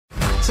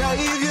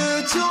Save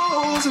your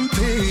jewels and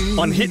peace.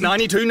 On Hit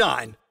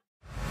 92.9.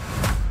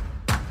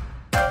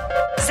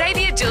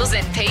 Xavier, Jules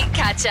and Pete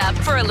catch up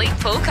for elite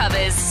pool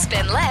covers.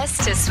 Spend less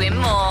to swim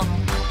more.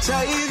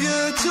 Save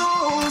your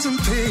jewels and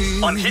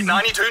peace. On Hit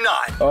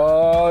 92.9.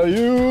 Are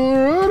you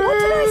ready? What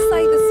did I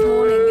say this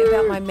morning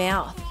about my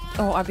mouth?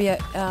 Oh,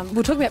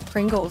 we're talking about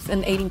Pringles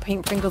and eating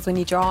pink Pringles when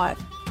you drive.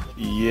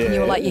 Yeah. And you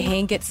were like, your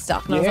hand gets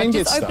stuck. And Your I was hand like,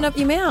 gets just open stuck. up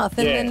your mouth.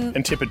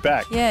 And tip it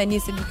back. Yeah, and you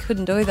said you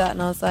couldn't do that.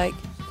 And I was like,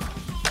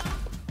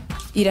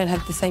 you don't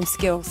have the same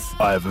skills.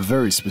 I have a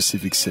very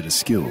specific set of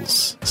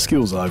skills.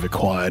 Skills I've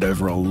acquired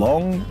over a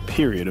long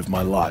period of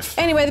my life.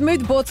 Anyway, they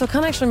moved the board, so I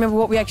can't actually remember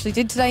what we actually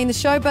did today in the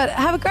show, but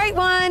have a great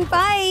one.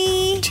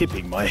 Bye.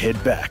 Tipping my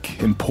head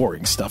back and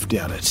pouring stuff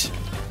down it.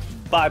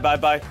 Bye.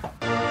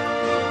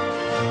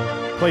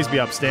 Please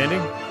be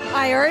upstanding.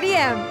 I already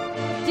am.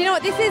 Do you know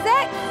what this is,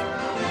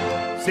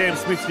 X? Sam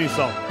Smith's new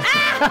song.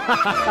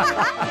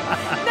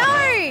 No,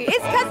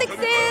 it's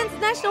Kazakhstan's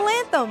national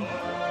anthem.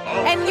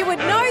 And you would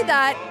know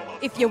that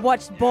if you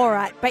watched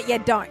Borat, but you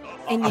don't,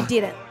 and you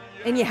didn't,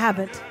 and you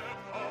haven't.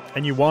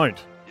 And you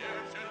won't.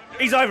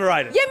 He's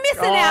overrated. You're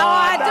missing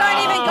out.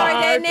 Don't even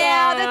go there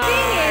now. The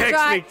thing is,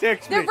 right,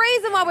 Text me. the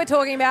reason why we're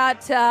talking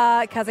about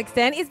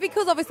Kazakhstan is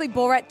because obviously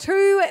Borat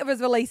 2 was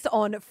released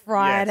on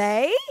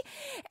Friday,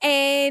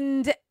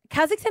 and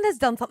Kazakhstan has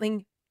done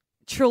something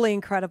truly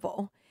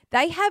incredible.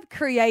 They have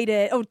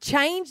created or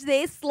changed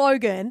their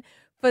slogan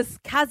for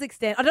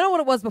Kazakhstan. I don't know what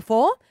it was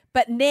before,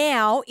 but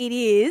now it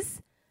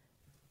is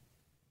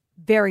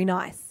very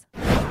nice.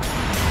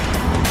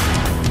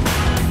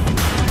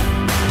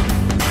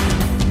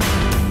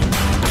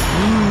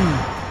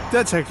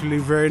 That's actually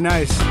very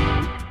nice.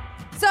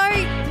 So,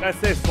 That's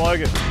their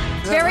slogan.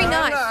 very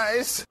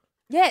nice.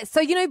 Yeah, so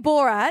you know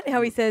Borat,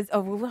 how he says, "Oh,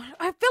 well,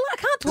 I feel like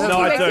I can't talk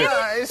No, to you."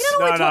 I do. You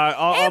know No, what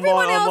I'm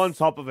Everyone else... on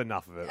top of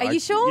enough of it. Are you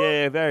sure?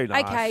 Yeah, very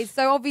nice. Okay,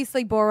 so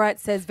obviously Borat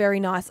says very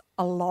nice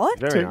a lot.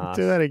 Very nice.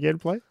 Do that again,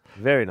 please.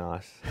 Very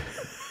nice.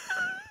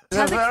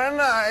 Very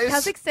nice.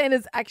 Kazakhstan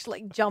has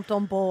actually jumped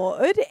on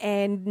board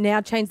and now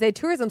changed their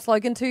tourism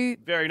slogan to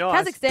Very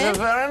nice. Kazakhstan.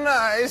 Very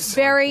nice.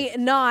 Very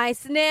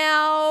nice.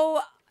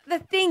 Now, the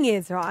thing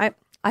is, right,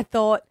 I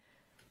thought,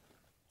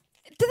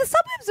 do the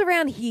suburbs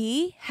around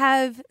here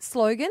have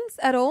slogans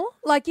at all?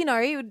 Like, you know,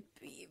 it would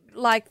be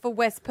like for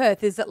West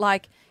Perth, is it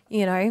like,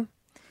 you know,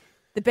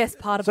 the best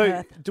part of So,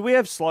 Perth? do we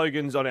have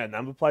slogans on our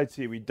number plates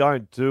here? We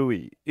don't, do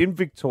we? In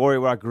Victoria,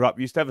 where I grew up,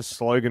 you used to have a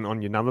slogan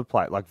on your number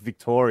plate, like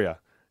Victoria,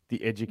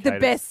 the educated, The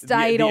best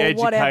state the or educated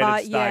whatever,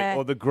 state, yeah.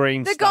 or the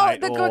green The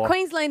state, gold,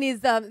 Queensland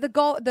is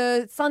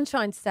the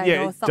Sunshine State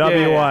Yeah, or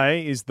something. WA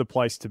is the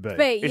place to be.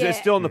 Is it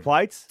still on the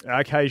plates?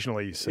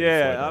 Occasionally you see Yeah,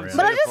 it floating I've around. seen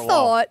But I it just for a while.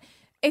 thought,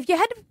 if you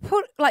had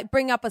to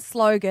bring up a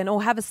slogan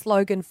or have a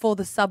slogan for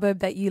the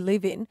suburb that you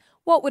live in,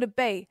 what would it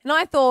be? And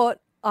I thought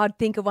I'd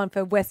think of one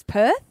for West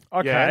Perth,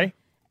 Okay.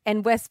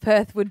 and West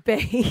Perth would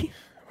be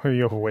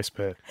You're West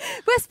Perth.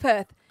 West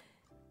Perth.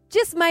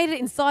 Just made it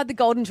inside the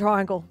Golden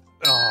Triangle.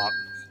 Oh,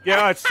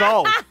 yeah, it's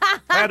sold.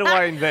 How do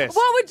I invest?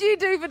 What would you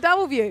do for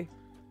Doubleview?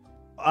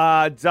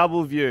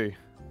 Double view.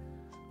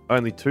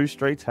 Only 2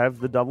 streets have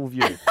the double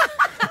view.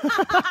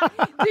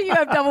 Do you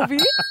have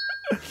Doubleview?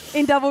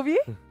 In Doubleview?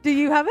 Do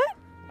you have it?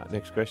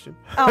 Next question.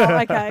 Oh,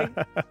 okay.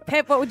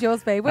 Pep, what would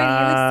yours be? Where do you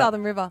live?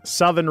 Southern River.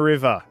 Southern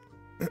River.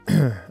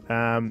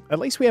 At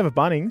least we have a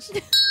Bunnings.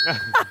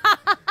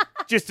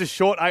 Just a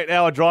short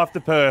 8-hour drive to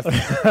Perth.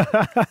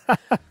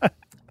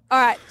 All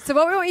right, so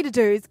what we want you to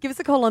do is give us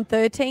a call on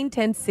 13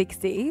 10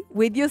 60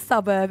 with your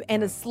suburb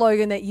and a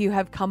slogan that you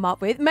have come up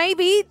with.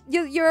 Maybe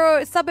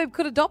your suburb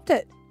could adopt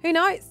it. Who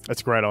knows?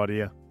 That's a great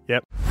idea.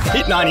 Yep.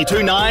 Hit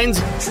 92.9's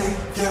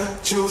Save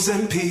your jewels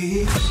and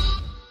peace.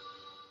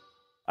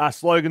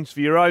 Slogans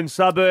for your own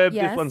suburb.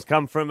 Yes. This one's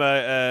come from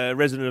a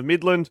resident of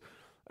Midland.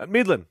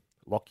 Midland,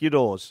 lock your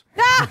doors.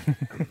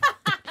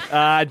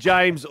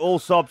 James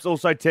Allsops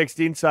also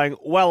texted in saying,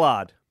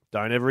 Wellard,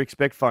 don't ever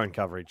expect phone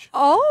coverage.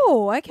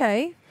 Oh,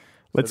 okay.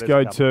 Let's there's go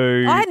a couple.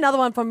 to... I had another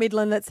one from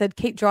Midland that said,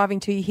 keep driving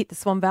till you hit the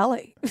Swan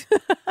Valley.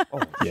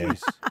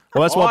 Yes.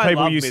 Well, that's what I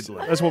people love used.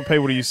 Midland. That's what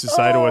people used to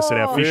say to us at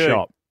our fish Yeah.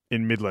 shop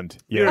in Midland.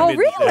 You're Yeah. Oh, in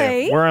Midland,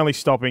 really? We're only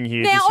stopping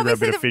here Now, just to grab a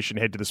obviously bit of the- fish and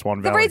head to the Swan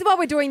The Valley. reason why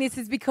we're doing this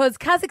is because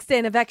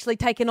Kazakhstan have actually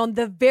taken on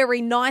the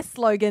very nice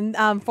slogan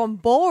from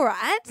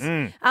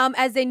Borat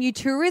as their new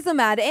tourism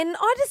ad. And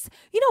I just,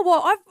 you know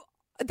what,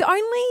 the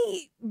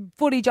only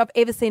footage I've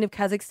ever seen of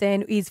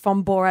Kazakhstan is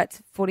from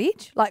Borat's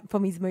footage, like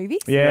from his movies.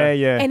 Yeah.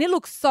 And it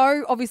looks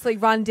so obviously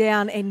run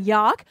down and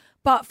yuck.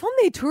 But from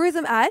their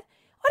tourism ad,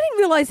 I didn't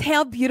realise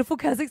how beautiful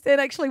Kazakhstan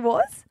actually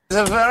was.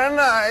 Very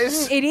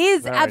nice. It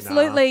is Very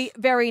absolutely nice.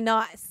 very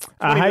nice.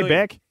 Hey, million.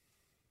 Beck.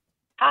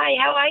 Hi,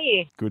 how are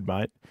you? Good,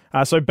 mate.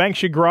 So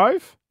Bankshire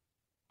Grove.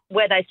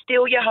 Where they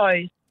steal your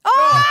hose.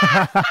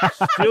 Oh,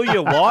 Steal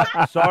your what?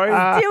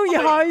 Sorry? steal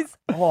your hose.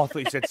 Oh, I thought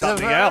you said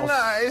something Very else.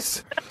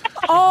 nice.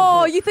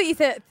 Oh, you thought you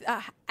said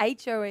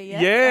H-O-E,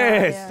 yeah?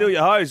 Yeah, Oh, steal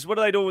your hose. What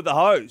are they doing with the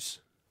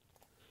hose?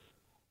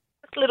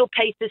 little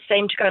pieces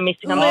seem to go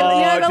missing.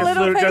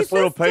 just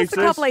little pieces. Just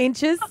a couple of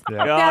inches.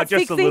 Yeah, About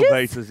just 6 the little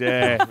inches. pieces,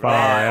 yeah. Far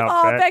out,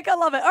 Oh, Beck. Beck, I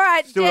love it. All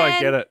right, Still Jan.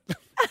 don't get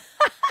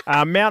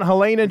it. Mount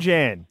Helena,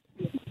 Jan.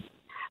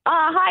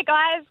 Hi,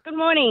 guys. Good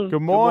morning.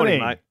 Good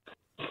morning. mate.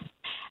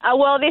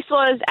 Well, this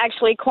was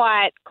actually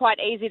quite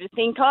easy to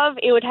think of.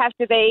 It would have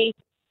to be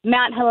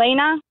Mount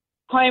Helena,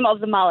 home of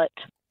the mullet.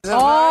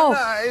 Oh,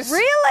 Very nice.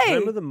 really?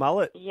 Remember the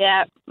mullet?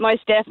 Yeah,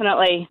 most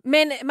definitely.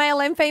 Male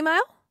and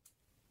female?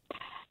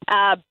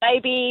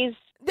 Babies.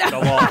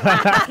 Come on.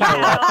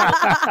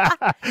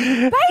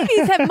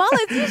 Babies have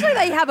mullets. Usually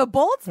they have a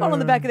bald spot on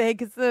the back of their head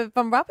because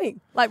from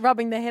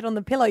rubbing their head on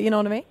the pillow. You know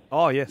what I mean?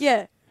 Oh, yes.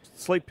 Yeah.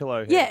 Sleep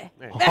pillow. Yeah.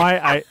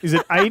 Hi, is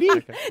it 80?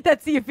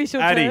 That's the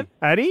official Addy. term.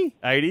 80?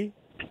 80.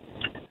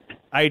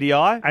 ADI.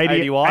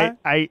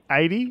 80?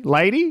 80?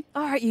 Lady?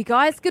 All right, you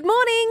guys. Good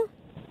morning.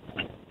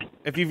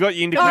 If you've got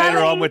your indicator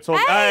on, we're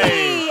talking.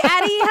 Hey,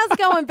 Addie, how's it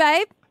going,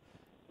 babe?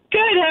 Good,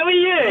 how are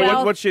you?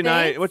 Well, What's your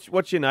thanks. name?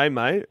 What's your name,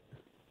 mate?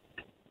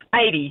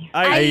 80.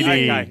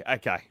 80.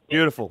 Okay.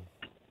 Beautiful.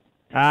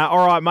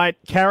 All right, mate.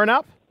 Karen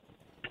up?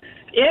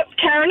 Yep,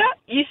 Karana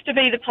used to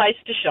be the place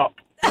to shop.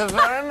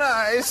 Very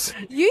nice.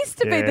 Used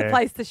to be the Yeah.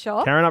 place to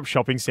shop. Karen up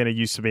Shopping Centre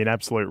used to be an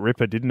absolute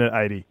ripper, didn't it,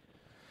 80?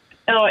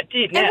 Oh, it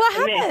did. Now what it's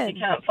a mess. happened?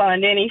 You can't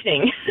find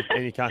anything.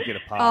 And you can't get a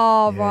part.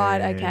 Oh, right.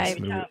 Yeah, Okay. it's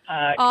a little- Can't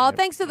park. Oh,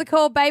 thanks for the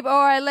call, babe.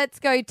 All right, let's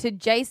go to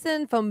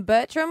Jason from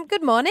Bertram.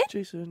 Good morning.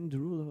 Jason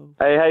Derulo.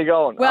 Hey, how you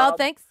going? Well,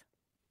 thanks.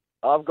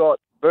 I've got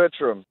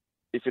Bertram,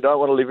 if you don't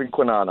want to live in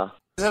Kwinana.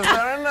 Very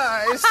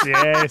nice.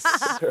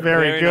 Yes. Very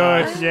Very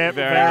good. nice. Yeah,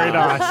 Very very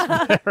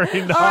nice.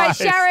 Very nice. All right,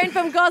 Sharon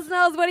from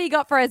Gosnells. What do you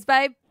got for us,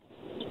 babe?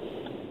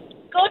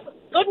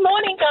 Good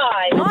morning,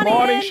 guys. Good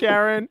morning,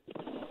 Sharon.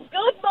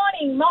 Good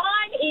morning.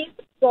 Mine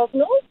is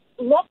Gosnells.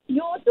 Lock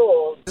your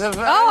doors.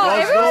 Oh,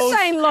 everyone's Gosnells.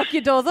 saying lock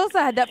your doors. Also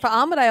had that for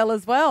Armadale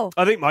as well.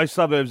 I think most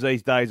suburbs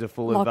these days are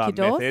full Lock of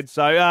your doors? methods.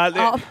 So,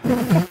 Oh.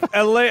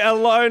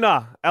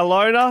 Alona. Hi,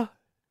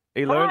 how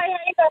you going?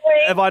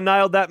 Have I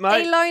nailed that,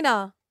 mate?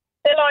 Ilona.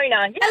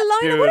 Elona. Yeah.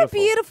 Ilona, what a Beautiful.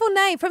 beautiful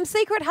name. From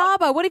Secret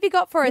Harbour. What have you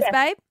got for us,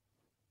 babe?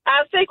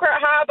 Secret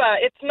Harbour.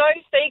 It's no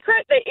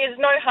secret. There is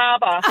no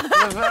harbour.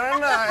 Very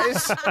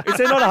nice. Is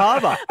there not a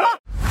harbour?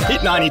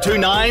 Hit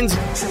 92.9's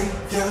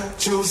Take your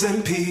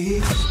chosen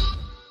piece.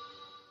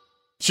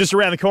 It's just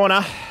around the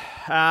corner.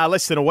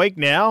 Less than a week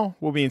now.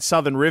 We'll be in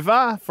Southern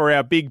River for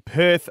our big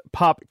Perth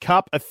Pup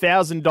Cup.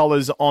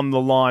 $1,000 on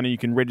the line, and you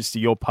can register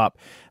your pup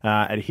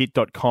at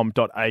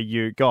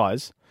hit.com.au.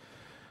 Guys,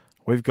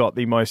 we've got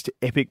the most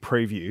epic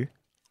preview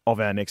of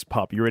our next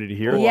pup. You ready to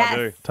hear it? Yes. I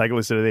do. Take a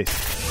listen to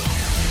this.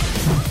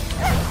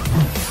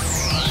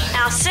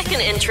 Our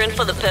second entrant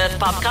for the Perth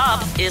Pup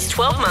Cup is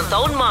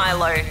 12-month-old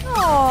Milo.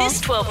 This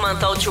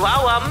 12-month-old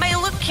Chihuahua may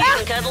look cute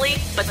and cuddly,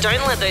 but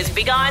don't let those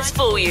big eyes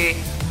fool you.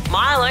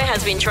 Milo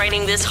has been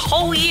training this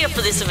whole year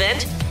for this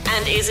event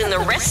and is in the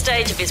rest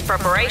stage of his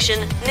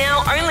preparation,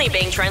 now only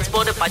being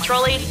transported by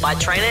trolley by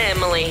trainer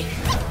Emily.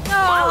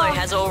 Milo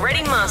has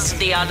already mastered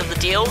the art of the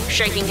deal,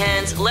 shaking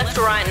hands left,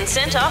 right and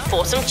centre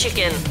for some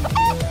chicken.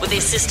 With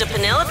his sister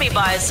Penelope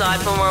by his side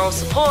for moral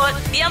support,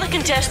 the other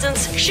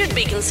contestants should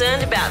be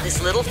concerned about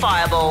this little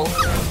fireball.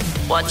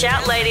 Watch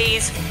out,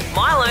 ladies.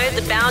 Milo,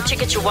 the Bow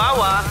Chicka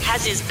Chihuahua,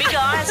 has his big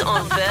eyes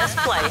on first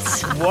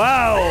place.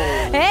 Wow.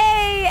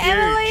 Hey,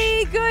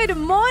 Emily. Good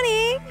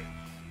morning.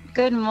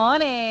 Good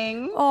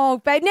morning. Oh,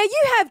 babe. Now,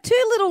 you have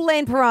two little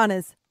land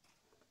piranhas.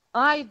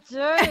 I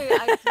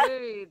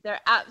do. They're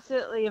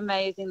absolutely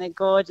amazing. They're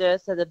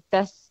gorgeous. They're the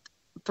best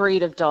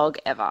breed of dog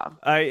ever.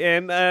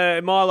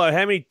 Milo,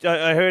 how many?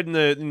 I heard in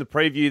the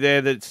preview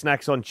there that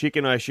snacks on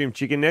chicken. I assume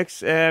chicken necks.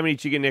 How many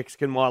chicken necks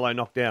can Milo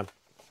knock down?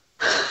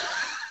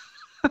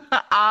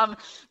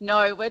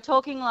 No, we're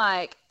talking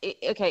like,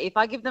 okay, if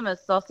I give them a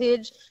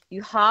sausage,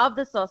 you halve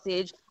the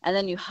sausage and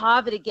then you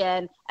halve it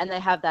again and they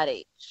have that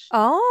each.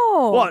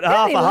 Oh. What,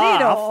 half really a half?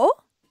 little.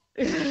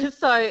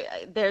 So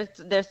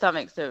their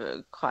stomachs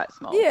are quite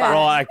small. Yeah. but,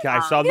 Right, okay.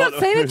 So I'm You've not.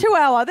 not seen a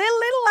chihuahua. They're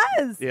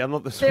little as. Yeah, I'm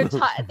not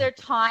the. they're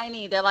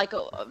tiny. They're like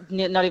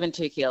not even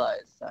 2 kilos.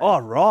 So. Oh,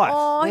 right.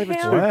 Oh, Over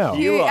how 2 Wow.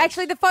 cute. kilos.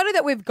 Actually, the photo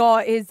that we've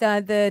got is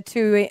the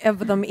two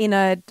of them in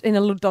a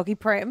little doggy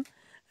pram.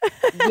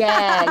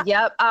 Yeah,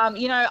 yep.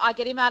 I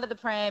get him out of the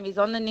pram. He's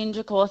on the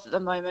ninja course at the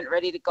moment,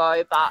 ready to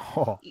go,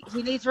 but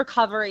he needs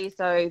recovery,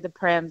 so the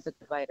pram's a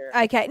good way to.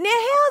 Okay, now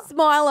how's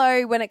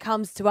Milo when it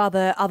comes to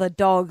other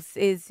dogs?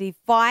 Is he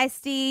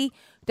feisty?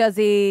 Does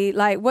he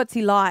what's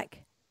he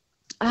like?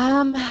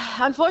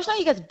 Unfortunately,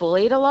 he gets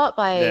bullied a lot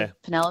by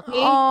Penelope.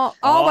 Oh,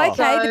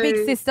 okay, the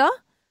big sister.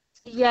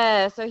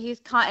 Yeah, so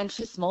he's and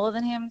she's smaller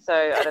than him, so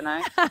I don't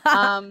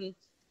know.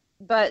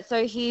 But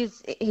so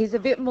he's a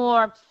bit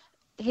more.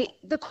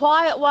 The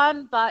quiet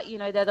one, but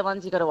they're the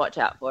ones you got to watch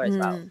out for as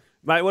well.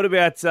 Mate, what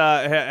about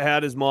how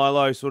does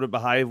Milo sort of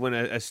behave when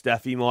a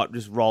staffy might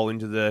just roll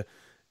into the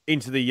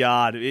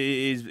yard?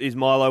 Is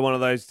Milo one of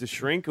those to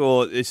shrink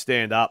or is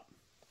stand up?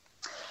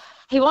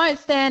 He won't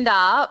stand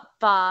up,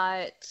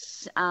 but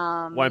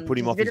Won't put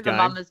him he's off a bit his of game? a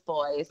mama's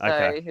boy, so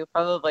Okay. he'll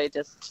probably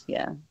just stay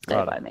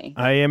by me.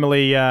 Hey,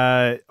 Emily,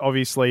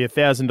 obviously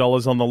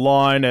 $1,000 on the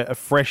line, a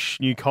fresh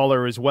new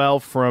collar as well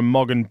from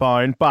Mog and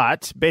Bone,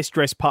 but best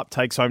dressed pup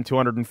takes home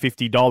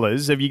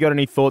 $250. Have you got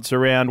any thoughts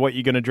around what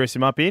you're going to dress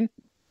him up in?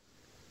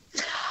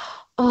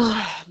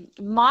 Oh,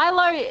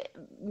 Milo,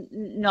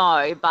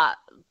 no, but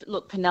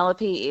look,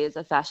 Penelope is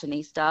a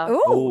fashionista.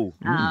 Ooh.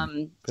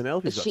 Um,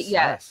 Penelope's got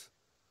yeah. sass.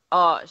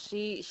 Oh,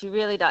 she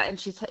really does, and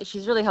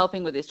she's really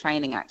helping with his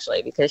training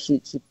actually, because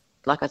she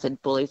like I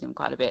said, bullies him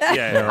quite a bit.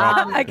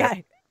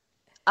 Okay.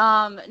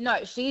 No,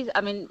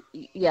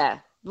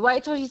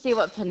 wait till you see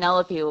what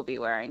Penelope will be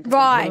wearing. 'cause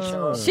Right. I'm pretty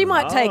sure. She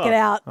might take it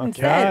out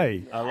instead.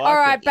 Okay. I like All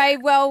right, it. babe.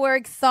 Well, we're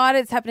excited.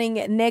 It's happening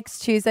next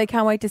Tuesday.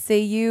 Can't wait to see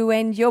you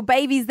and your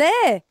babies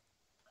there.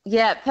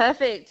 Yeah,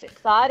 perfect.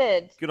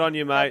 Excited. Good on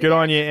you, mate. Good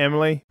on you,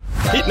 Emily.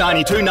 Hit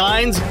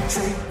 92.9's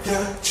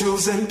Xavier,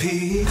 Jules and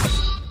Pete.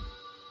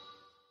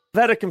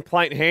 I've had a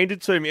complaint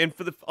handed to me, and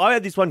I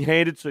had this one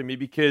handed to me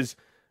because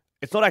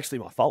it's not actually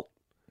my fault.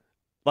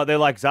 Like, they're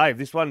like, Zave,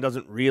 this one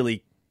doesn't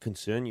really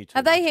concern you too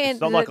Have they much. It's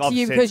handed not like it I've to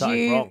you said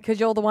something wrong. because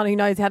you're the one who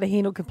knows how to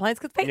handle complaints?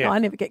 Because Pete Yeah. and I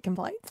never get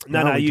complaints.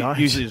 No, we you don't.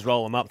 usually just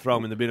roll them up, throw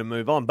them in the bin and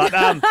move on. But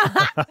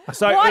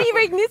so Why are you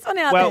reading this one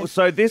out Well, then?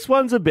 so this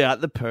one's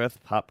about the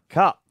Perth Pup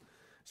Cup.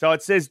 So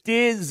it says,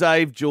 Dear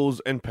Zave, Jules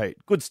and Pete.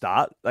 Good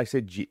start. They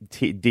said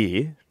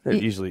dear.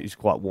 That usually is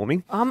quite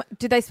warming.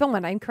 Did they spell my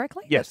name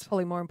correctly? Yes. That's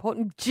probably more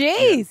important.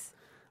 Jeez.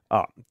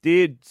 Oh,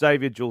 Dear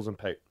Xavier, Jules and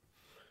Pete.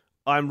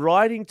 I'm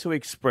writing to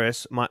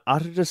express my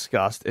utter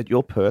disgust at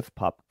your Perth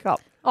Pup Cup.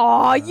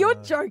 Oh, you're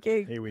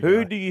joking. Here we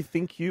Who go. do you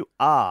think you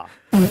are?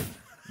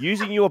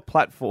 Using your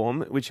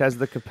platform, which has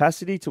the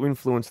capacity to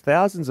influence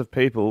thousands of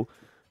people,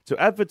 to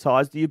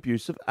advertise the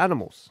abuse of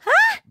animals.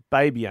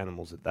 Baby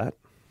animals at that.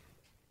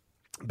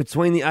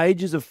 Between the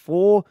ages of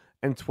 4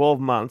 and 12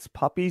 months,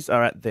 puppies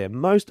are at their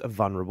most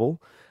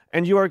vulnerable,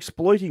 and you are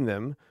exploiting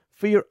them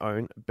for your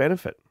own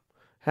benefit.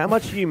 How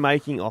much are you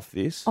making off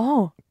this?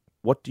 Oh,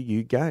 What do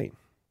you gain?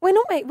 we're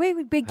not, mate.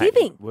 We're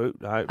giving.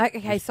 No,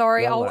 Okay,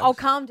 sorry. relax. I'll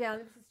calm down.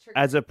 This is tricky.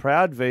 As a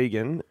proud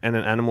vegan and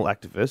an animal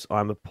activist,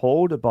 I'm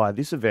appalled by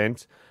this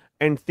event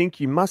and think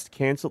you must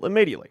cancel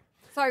immediately.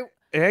 So,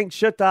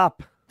 Shut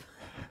up.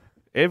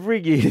 Every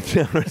year,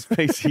 the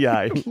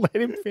RSPCA Let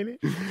him finish.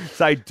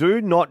 say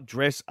do not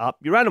dress up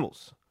your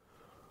animals.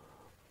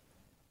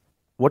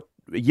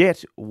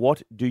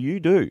 What do you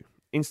do?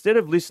 Instead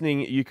of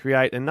listening, you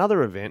create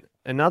another event,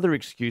 another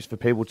excuse for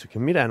people to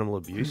commit animal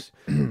abuse.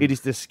 It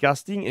is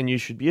disgusting and you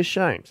should be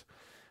ashamed.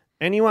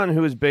 Anyone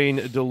who has been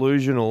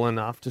delusional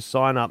enough to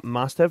sign up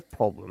must have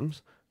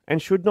problems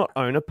and should not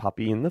own a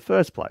puppy in the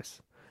first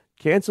place.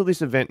 Cancel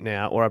this event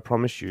now or I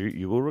promise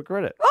you will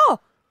regret it. oh,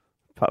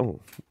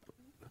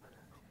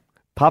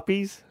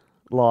 Puppies'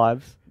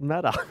 lives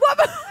matter.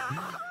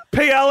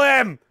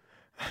 PLM!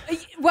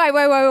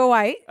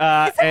 wait. Is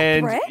that a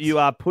And threat? you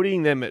are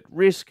putting them at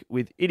risk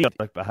with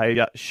idiotic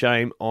behaviour.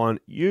 Shame on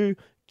you.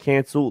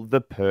 Cancel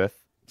the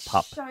Perth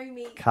Pup Show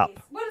me Cup.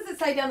 this. What does it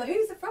say down there?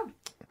 Who's it from?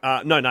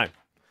 No. No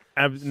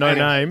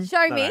name.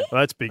 Show me.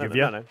 Well, that's big of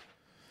you.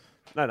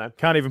 No.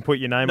 Can't even put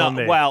your name No, on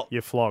there. well-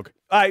 you flog.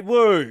 Hey,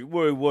 woo,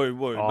 Oh,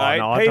 mate.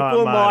 no, I People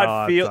don't, mate.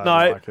 might I feel don't no.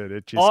 like it.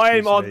 It just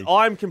gives me-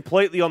 I'm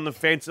completely on the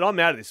fence, and I'm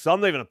out of this. So I'm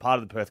not even a part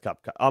of the Perth Cup.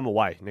 I'm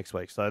away next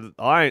week, so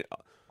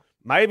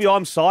maybe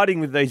I'm siding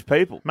with these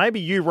people. Maybe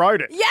you wrote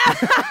it. Yeah.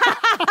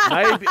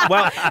 Maybe.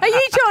 Well, Are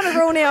you trying to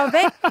ruin our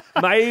event?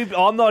 maybe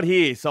I'm not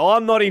here, so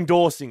I'm not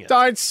endorsing it.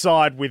 Don't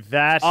side with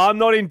that. I'm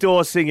not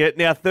endorsing it.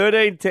 Now,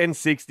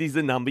 131060 is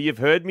the number. You've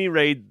heard me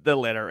read the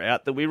letter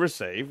out that we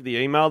received, the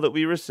email that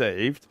we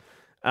received.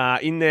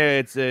 In there,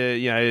 it's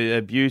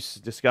abuse,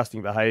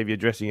 disgusting behaviour,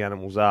 dressing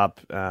animals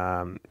up.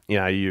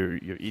 You're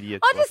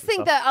idiots. I just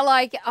think that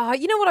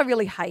you know what I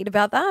really hate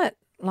about that?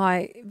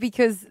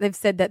 Because they've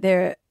said that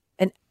they're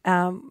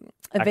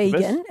a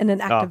vegan and an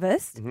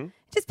activist. Mm-hmm.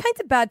 Just paints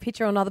a bad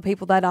picture on other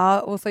people that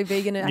are also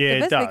vegan and Yeah,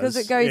 it activists because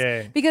does. it goes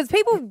Yeah. because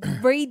people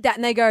read that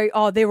and they go,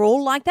 oh, they're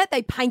all like that.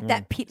 They paint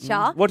that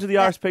picture. What did the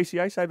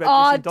RSPCA say about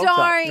Oh, dressing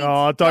dogs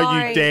up?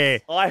 don't You dare.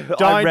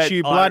 I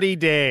You bloody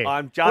dare.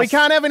 I'm just. We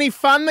can't have any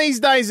fun these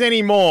days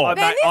anymore.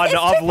 Mate, It's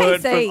I've too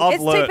learned PC. from. I've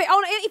It's learned. too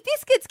If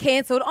this gets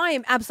cancelled,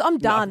 I'm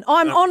done.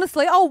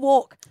 Honestly, I'll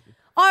walk.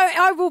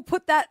 I will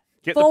put that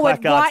Get the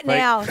forward placards, right mate.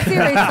 now.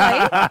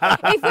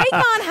 Seriously. If we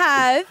can't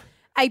have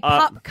a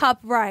pup cup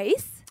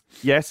race.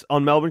 Yes,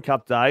 on Melbourne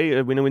Cup Day,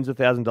 a winner wins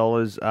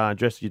 $1,000.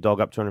 Dress your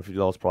dog up,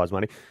 $250 prize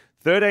money.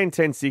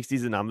 131060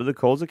 is the number. The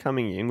calls are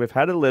coming in. We've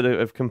had a letter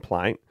of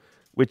complaint,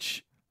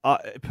 which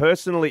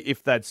personally,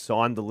 if they'd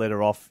signed the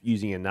letter off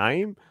using a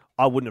name,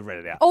 I wouldn't have read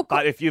it out. Oh,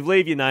 but if you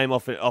leave your name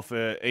off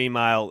an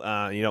email,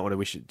 you don't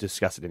want to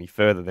discuss it any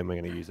further, then we're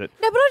going to use it.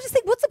 No, but I just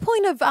think, what's the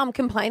point of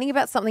complaining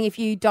about something if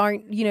you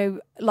don't,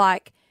 you're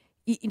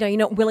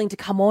not willing to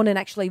come on and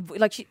actually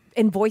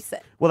and voice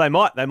it? Well, they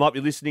might be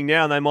listening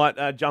now, and they might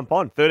jump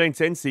on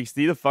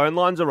 131060. The phone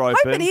lines are open.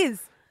 Hope it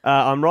is.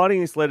 I'm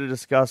writing this letter to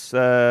discuss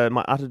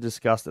my utter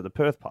disgust at the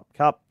Perth Pup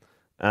Cup.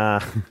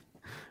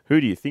 Who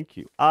do you think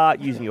you are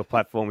using your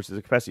platform, which is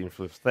a capacity to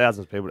influence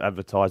thousands of people to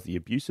advertise the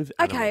abuse of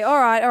animals? Okay, all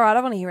right. I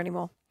don't want to hear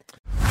anymore.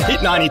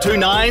 Hit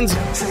 92.9's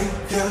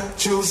Xavier,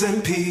 Jules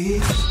and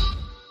Pete.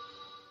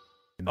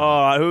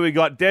 All right, who we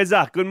got?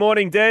 Dezza. Good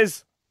morning,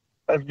 Dez.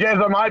 It's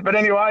Jezza, mate, but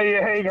anyway,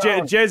 how you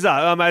going?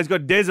 Jezza. Oh, mate, it's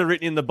got Dezza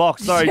written in the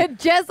box. Sorry.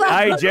 Jezza.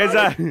 Hey,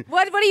 Jezza.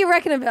 What do you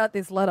reckon about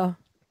this letter?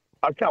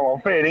 Oh, come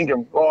on, fair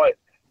income. Right.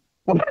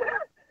 How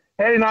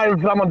do you know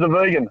if someone's a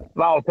vegan?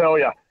 They'll tell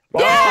you.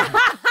 Like, Yeah!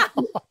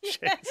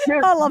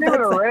 I love that.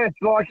 A rest.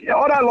 Like,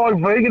 I don't like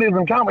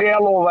veganism. Can't we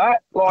outlaw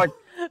that? Like,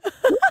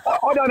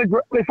 I don't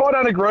agree. If I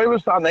don't agree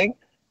with something,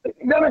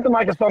 you don't have to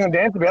make a song and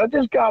dance about it.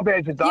 Just go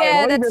about your day.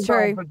 Yeah, that's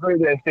true. Do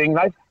their thing.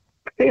 They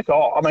piss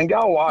off. I mean, go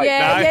away.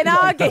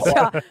 I get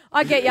you.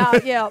 I get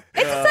you, yeah.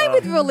 It's the same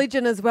with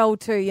religion as well,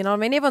 too, you know what I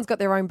mean? Everyone's got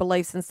their own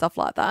beliefs and stuff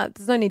like that.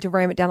 There's no need to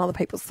ram it down other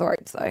people's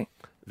throats, so.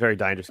 Very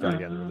dangerous going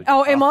down the religion.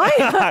 Oh, am I?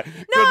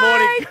 Good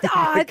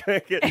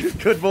morning.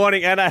 Good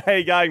morning, Anna. How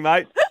you going,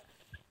 mate?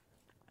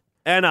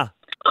 Anna.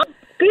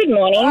 Good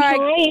morning. All right.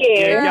 How are you?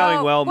 Yeah,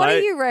 going well, what mate. What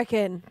do you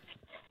reckon?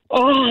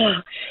 Oh,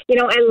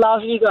 I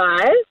love you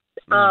guys,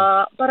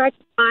 but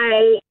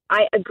I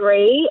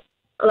agree.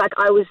 Like,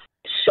 I was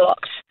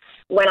shocked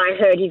when I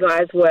heard you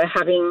guys were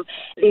having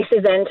this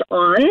event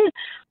on,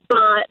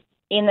 but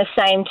in the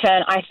same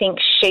turn, I think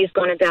she's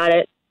gone about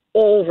it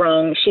all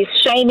wrong. She's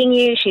shaming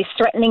you. She's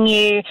threatening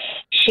you.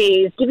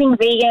 She's giving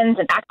vegans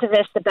and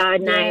activists a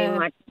bad name.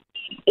 Like,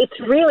 it's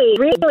really,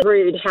 really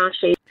rude how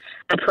she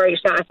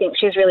approached that. I think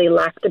she's really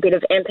lacked a bit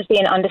of empathy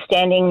and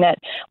understanding that,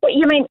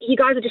 you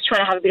guys are just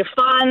trying to have a bit of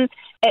fun.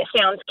 It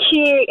sounds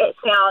cute. It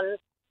sounds,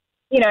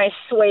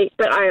 sweet.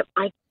 But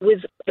I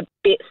was a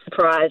bit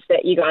surprised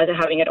that you guys are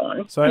having it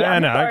on. So,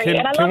 Anna,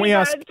 can we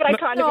ask... But I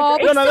kind of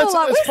No,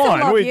 that's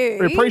fine. We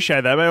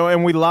appreciate that.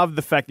 And we love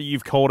the fact that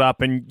you've called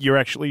up and you're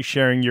actually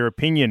sharing your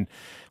opinion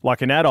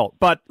like an adult.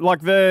 But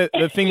like the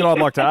thing that I'd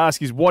like to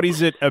ask is, what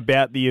is it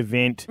about the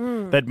event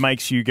that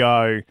makes you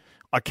go,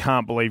 I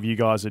can't believe you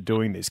guys are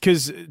doing this?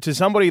 Because to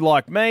somebody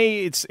like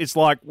me, it's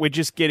like we're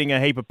just getting a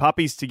heap of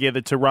puppies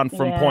together to run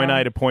from point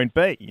A to point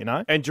B,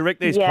 And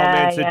direct these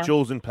comments at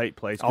Jules and Pete,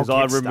 please, because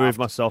I removed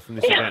myself from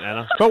this event,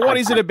 Anna. But what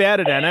is it about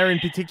it, Anna, in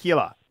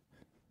particular?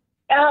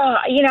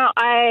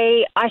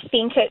 I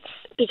think it's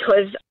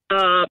because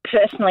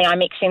personally I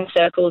mix in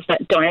circles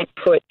that don't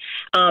put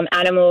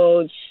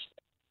animals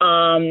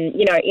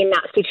in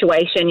that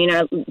situation,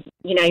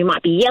 you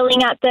might be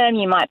yelling at them.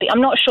 You might be.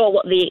 I'm not sure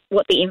what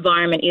the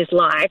environment is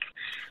like,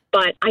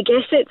 but I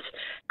guess it's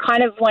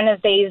kind of one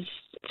of these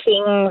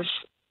things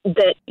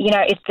that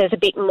if there's a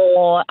bit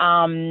more,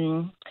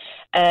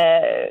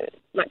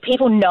 like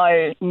people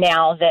know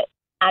now that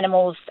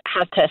animals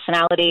have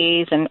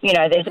personalities, and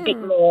there's a bit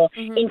more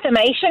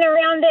information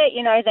around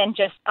it, than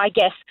just. I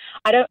guess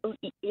I don't,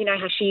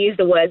 how she used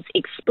the words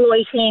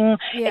exploiting.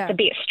 Yeah. It's a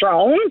bit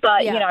strong,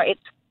 but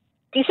it's.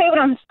 Do you see what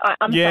I'm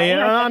saying?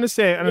 Yeah, I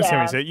understand what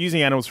you're saying.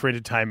 Using animals for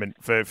entertainment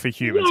for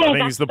humans, I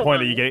think is the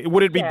point that you get.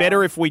 Would it be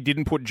better if we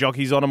didn't put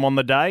jockeys on them on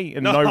the day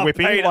and no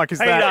whipping? Peter,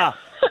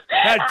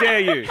 how dare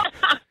you?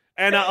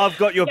 Anna, I've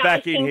got your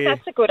back in here.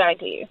 That's a good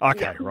idea.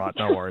 Okay, right,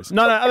 no worries.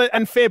 No,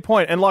 and fair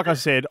point. And like I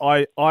said,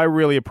 I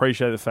really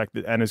appreciate the fact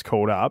that Anna's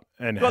called up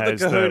and has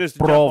the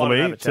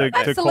bravery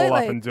to call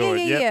up and do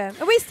it. Yeah.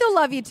 And we still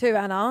love you too,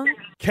 Anna.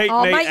 Keep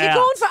me mate, out. you're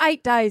gone for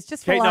 8 days.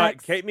 Just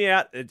relax. Keep me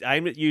out.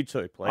 Aim at you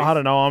two, please. I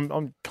don't know.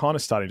 I'm kind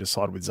of starting to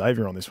side with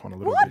Xavier on this one a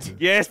little bit.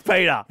 Yes,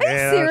 Peter. Are you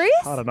serious?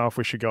 I don't know if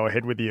we should go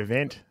ahead with the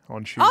event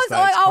on Tuesday.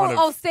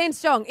 I'll stand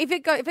strong. If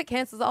it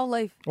cancels, I'll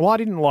leave. Well, I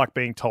didn't like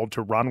being told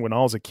to run when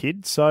I was a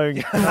kid, so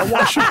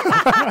why should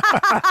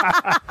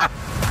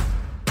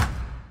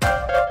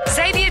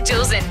Xavier,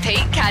 Jules and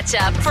Pete catch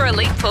up for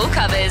elite pool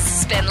covers.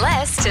 Spend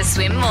less to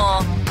swim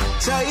more.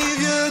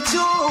 Xavier,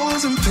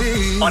 Jules and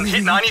Pete. on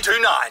Hit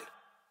 92.9.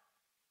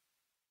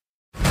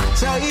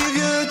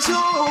 Xavier,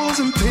 Jules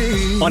and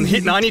Pete. On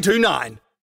Hit 92.9.